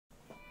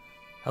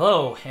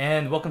Hello,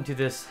 and welcome to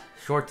this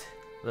short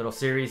little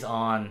series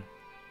on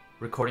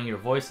recording your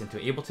voice into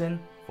Ableton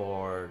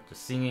for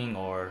just singing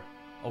or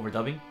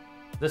overdubbing.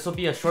 This will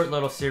be a short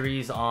little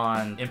series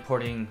on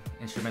importing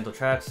instrumental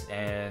tracks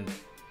and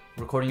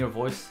recording your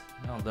voice,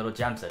 little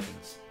jam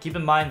sessions. Keep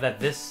in mind that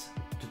this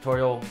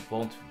tutorial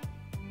won't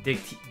dig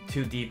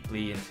too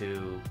deeply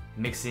into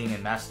mixing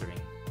and mastering.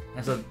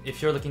 And so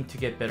if you're looking to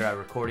get better at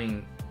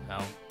recording,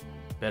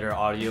 better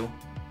audio,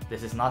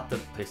 this is not the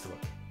place to look.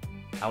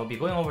 I will be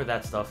going over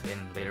that stuff in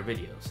later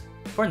videos.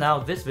 For now,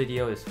 this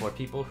video is for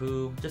people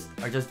who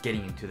are just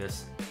getting into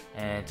this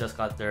and just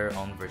got their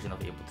own version of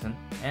Ableton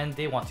and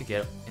they want to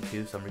get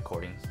into some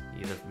recordings,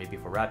 either maybe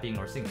for rapping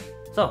or singing.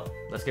 So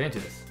let's get into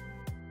this.